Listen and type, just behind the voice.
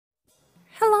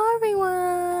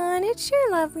it's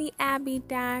your lovely Abbie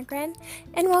Dagrin,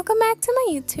 and welcome back to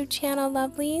my YouTube channel,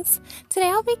 lovelies. Today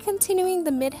I'll be continuing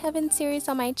the Midheaven series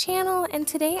on my channel, and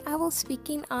today I will be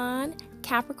speaking on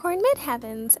Capricorn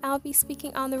Midheavens. I'll be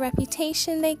speaking on the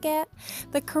reputation they get,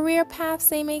 the career paths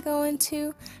they may go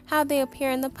into, how they appear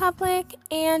in the public,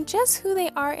 and just who they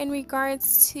are in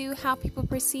regards to how people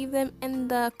perceive them in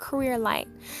the career light.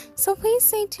 So please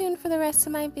stay tuned for the rest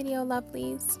of my video,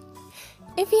 lovelies.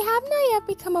 If you have not yet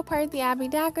become a part of the Abbie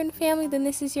Dagrin family, then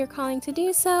this is your calling to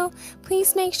do so.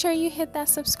 Please make sure you hit that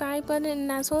subscribe button and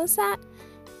as well as that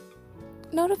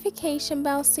notification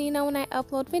bell so you know when I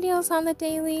upload videos on the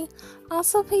daily.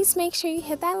 Also, please make sure you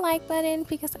hit that like button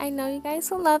because I know you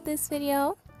guys will love this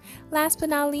video. Last but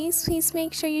not least, please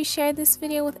make sure you share this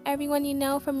video with everyone you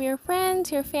know, from your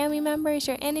friends, your family members,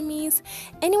 your enemies,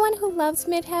 anyone who loves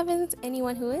Midheavens,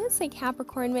 anyone who is a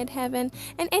Capricorn Midheaven,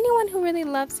 and anyone who really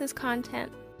loves his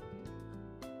content.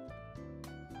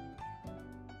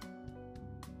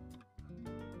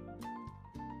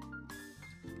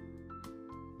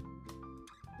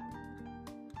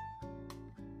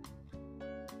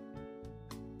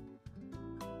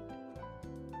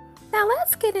 Now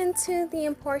let's get into the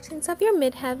importance of your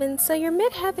midheaven. So your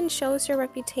midheaven shows your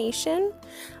reputation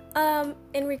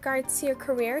in regards to your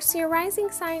career. So your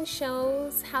rising sign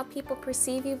shows how people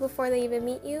perceive you before they even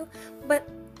meet you. But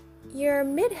your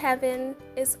midheaven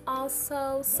is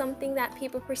also something that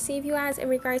people perceive you as in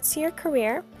regards to your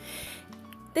career.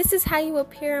 This is how you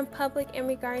appear in public in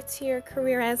regards to your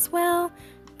career as well.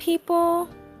 People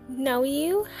know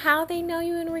you, how they know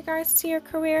you in regards to your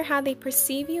career, how they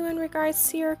perceive you in regards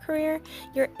to your career,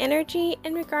 your energy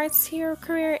in regards to your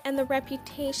career, and the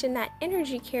reputation that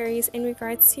energy carries in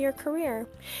regards to your career.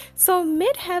 So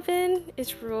midheaven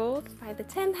is ruled by the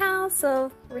 10th house,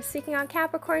 so we're speaking on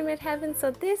Capricorn midheaven,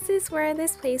 so this is where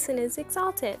this placement is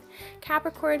exalted.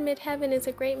 Capricorn midheaven is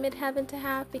a great midheaven to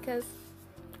have because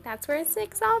that's where it's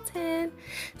exalted.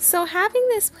 So having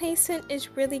this placement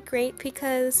is really great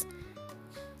because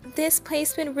this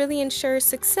placement really ensures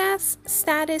success,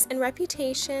 status, and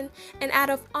reputation. And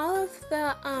out of all of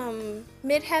the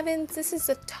midheavens, this is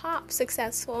the top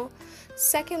successful.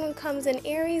 Second one comes in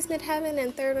Aries midheaven,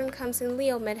 and third one comes in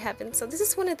Leo midheaven. So this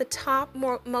is one of the top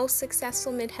most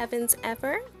successful midheavens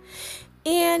ever.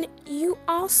 And you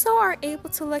also are able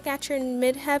to look at your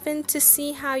midheaven to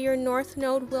see how your north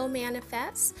node will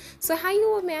manifest. So how you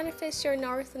will manifest your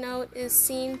north node is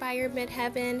seen by your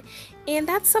midheaven, and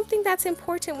that's something that's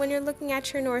important when you're looking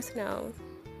at your north node.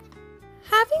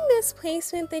 Having this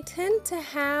placement, they tend to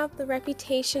have the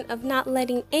reputation of not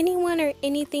letting anyone or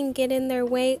anything get in their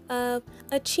way of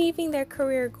achieving their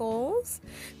career goals.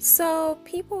 So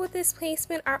people with this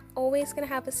placement are always going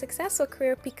to have a successful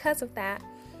career because of that.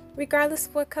 Regardless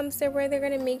of what comes their way, they're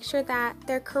going to make sure that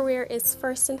their career is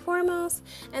first and foremost,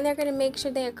 and they're going to make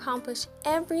sure they accomplish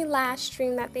every last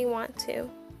dream that they want to.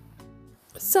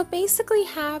 So basically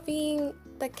having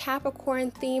the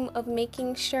Capricorn theme of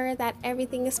making sure that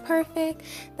everything is perfect,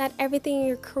 that everything in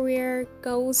your career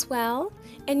goes well,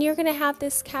 and you're going to have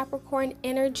this Capricorn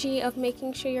energy of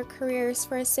making sure your career is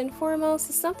first and foremost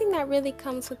is something that really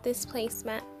comes with this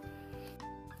placement.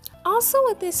 Also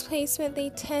with this placement,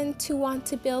 they tend to want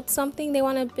to build something. They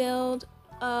want to build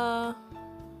a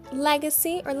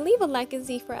legacy or leave a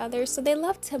legacy for others. So they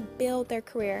love to build their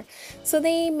career. So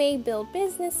they may build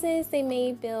businesses, they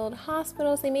may build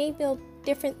hospitals, they may build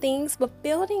different things, but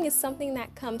building is something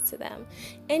that comes to them.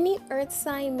 Any earth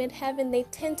sign midheaven, they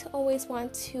tend to always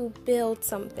want to build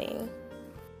something.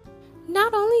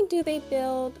 Not only do they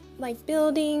build like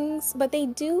buildings, but they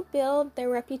do build their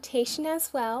reputation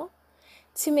as well,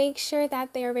 to make sure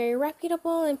that they are very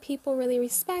reputable and people really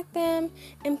respect them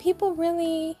and people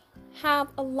really have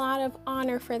a lot of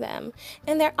honor for them.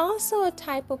 And they're also a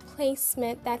type of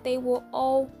placement that they will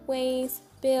always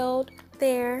build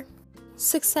their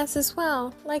success as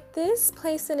well. Like this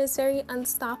placement is very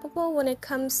unstoppable when it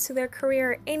comes to their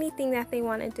career or anything that they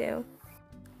want to do.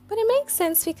 But it makes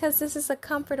sense because this is a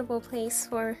comfortable place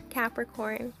for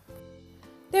Capricorn.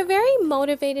 They're very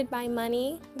motivated by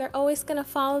money. They're always going to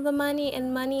follow the money,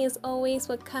 and money is always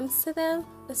what comes to them,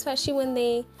 especially when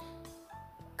they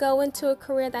go into a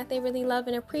career that they really love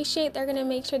and appreciate. They're going to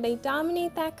make sure they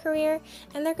dominate that career,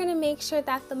 and they're going to make sure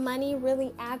that the money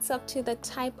really adds up to the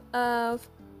type of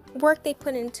work they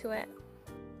put into it.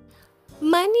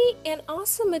 Money and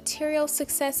also material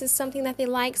success is something that they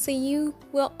like, so you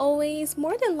will always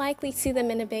more than likely see them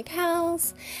in a big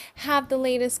house, have the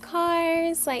latest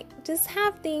cars, like just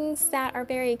have things that are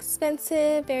very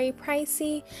expensive, very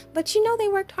pricey, but you know they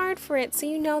worked hard for it, so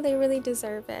you know they really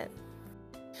deserve it.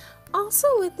 Also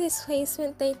with this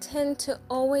placement, they tend to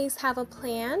always have a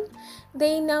plan.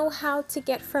 They know how to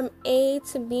get from A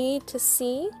to B to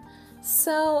C.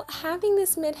 So having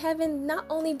this midheaven, not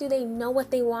only do they know what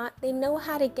they want, they know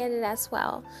how to get it as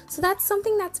well. So that's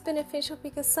something that's beneficial,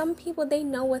 because some people, they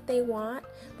know what they want,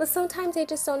 but sometimes they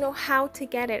just don't know how to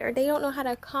get it, or they don't know how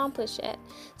to accomplish it.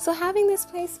 So having this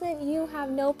placement, you have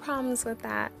no problems with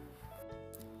that.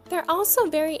 They're also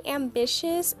very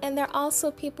ambitious, and they're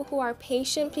also people who are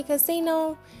patient, because they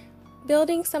know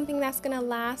building something that's going to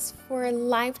last for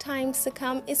lifetimes to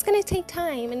come, it's going to take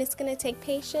time and it's going to take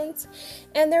patience,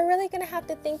 and they're really going to have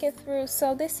to think it through.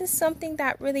 So this is something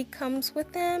that really comes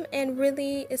with them and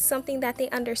really is something that they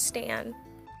understand.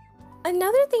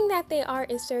 Another thing that they are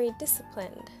is very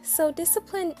disciplined. So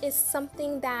discipline is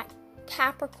something that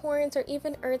Capricorns, or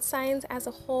even earth signs as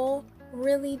a whole,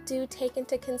 really do take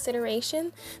into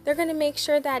consideration. They're going to make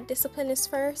sure that discipline is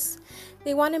first.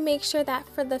 They want to make sure that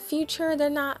for the future, they're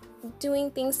not doing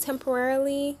things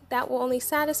temporarily that will only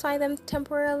satisfy them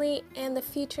temporarily, and the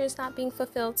future is not being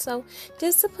fulfilled. So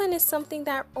discipline is something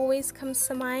that always comes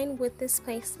to mind with this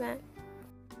placement.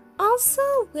 Also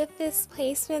with this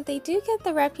placement, they do get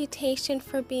the reputation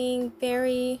for being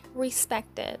very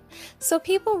respected. So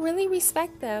people really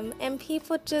respect them, and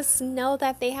people just know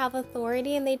that they have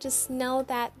authority, and they just know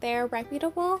that they're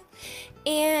reputable.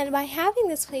 And by having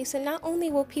this placement, not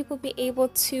only will people be able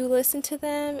to listen to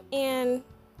them and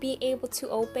be able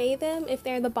to obey them if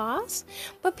they're the boss,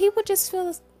 but people just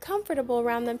feel comfortable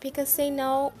around them, because they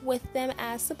know with them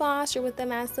as the boss, or with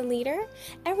them as the leader,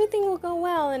 everything will go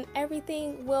well and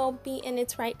everything will be in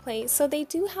its right place. So they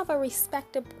do have a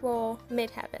respectable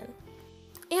midheaven.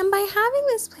 And by having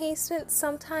this placement,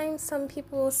 sometimes some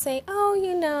people will say, oh,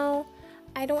 you know,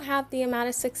 I don't have the amount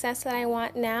of success that I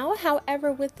want now.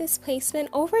 However, with this placement,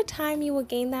 over time you will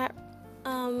gain that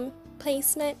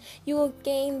placement, you will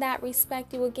gain that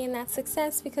respect, you will gain that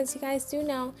success, because you guys do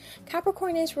know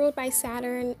Capricorn is ruled by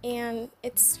Saturn, and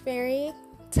it's very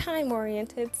time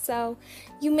oriented. So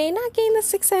you may not gain the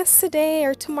success today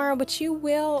or tomorrow, but you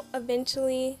will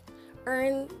eventually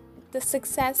earn the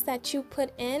success that you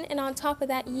put in, and on top of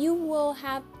that, you will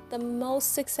have the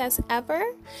most success ever,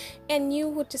 and you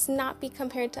will just not be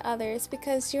compared to others,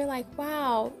 because you're like,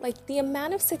 wow, like the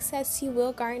amount of success you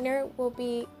will garner will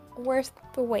be worth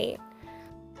the wait.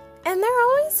 And they're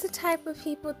always the type of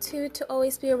people too to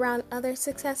always be around other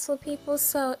successful people.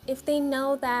 So if they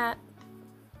know that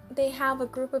they have a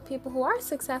group of people who are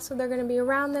successful, they're going to be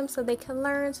around them so they can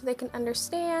learn, so they can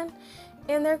understand,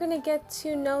 and they're going to get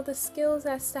to know the skills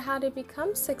as to how to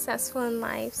become successful in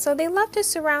life. So they love to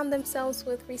surround themselves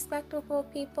with respectable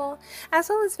people as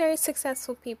well as very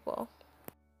successful people.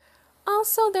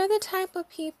 Also, they're the type of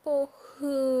people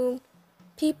who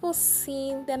people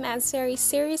see them as very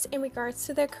serious in regards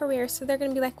to their career. So they're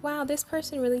going to be like, wow, this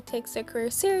person really takes their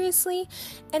career seriously,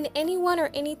 and anyone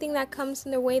or anything that comes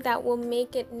in their way that will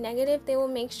make it negative, they will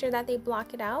make sure that they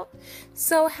block it out.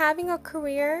 So having a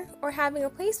career or having a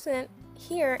placement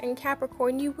here in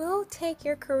Capricorn, you will take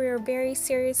your career very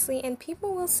seriously, and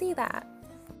people will see that.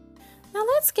 Now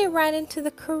let's get right into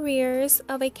the careers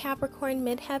of a Capricorn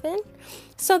midheaven.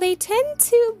 So they tend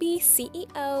to be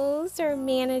CEOs or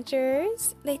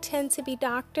managers. They tend to be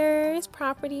doctors,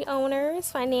 property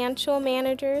owners, financial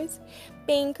managers,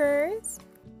 bankers.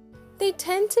 They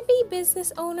tend to be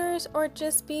business owners, or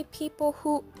just be people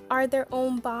who are their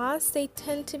own boss. They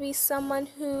tend to be someone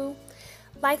who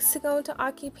likes to go into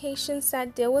occupations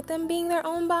that deal with them being their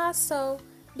own boss. So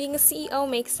being a CEO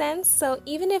makes sense. So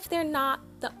even if they're not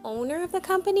the owner of the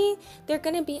company, they're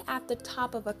going to be at the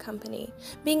top of a company.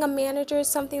 Being a manager is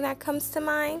something that comes to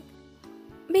mind.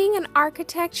 Being an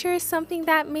architecture is something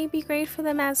that may be great for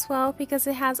them as well, because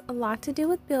it has a lot to do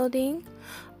with building.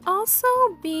 Also,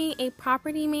 being a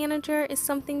property manager is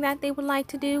something that they would like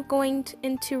to do. Going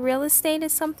into real estate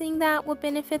is something that will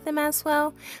benefit them as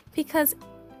well, because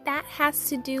that has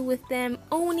to do with them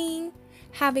owning,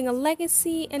 having a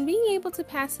legacy, and being able to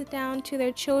pass it down to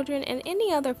their children and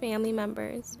any other family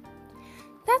members.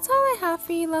 That's all I have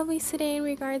for you lovelies today in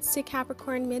regards to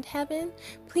Capricorn midheaven.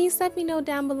 Please let me know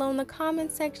down below in the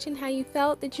comment section how you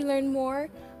felt. Did you learn more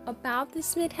about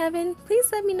this midheaven?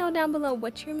 Please let me know down below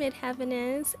what your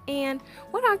midheaven is and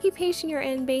what occupation you're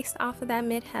in based off of that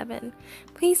midheaven.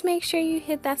 Please make sure you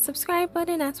hit that subscribe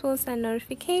button as well as that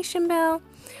notification bell.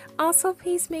 Also,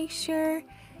 please make sure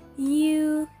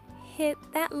you hit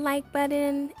that like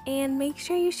button and make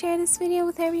sure you share this video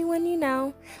with everyone you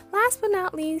know. Last but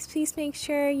not least, please make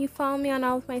sure you follow me on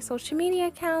all of my social media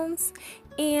accounts,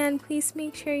 and please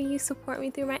make sure you support me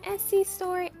through my Etsy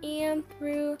store and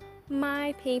through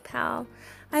my PayPal.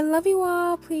 I love you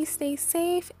all. Please stay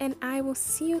safe, and I will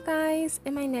see you guys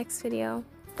in my next video.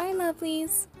 Bye,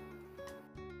 lovelies.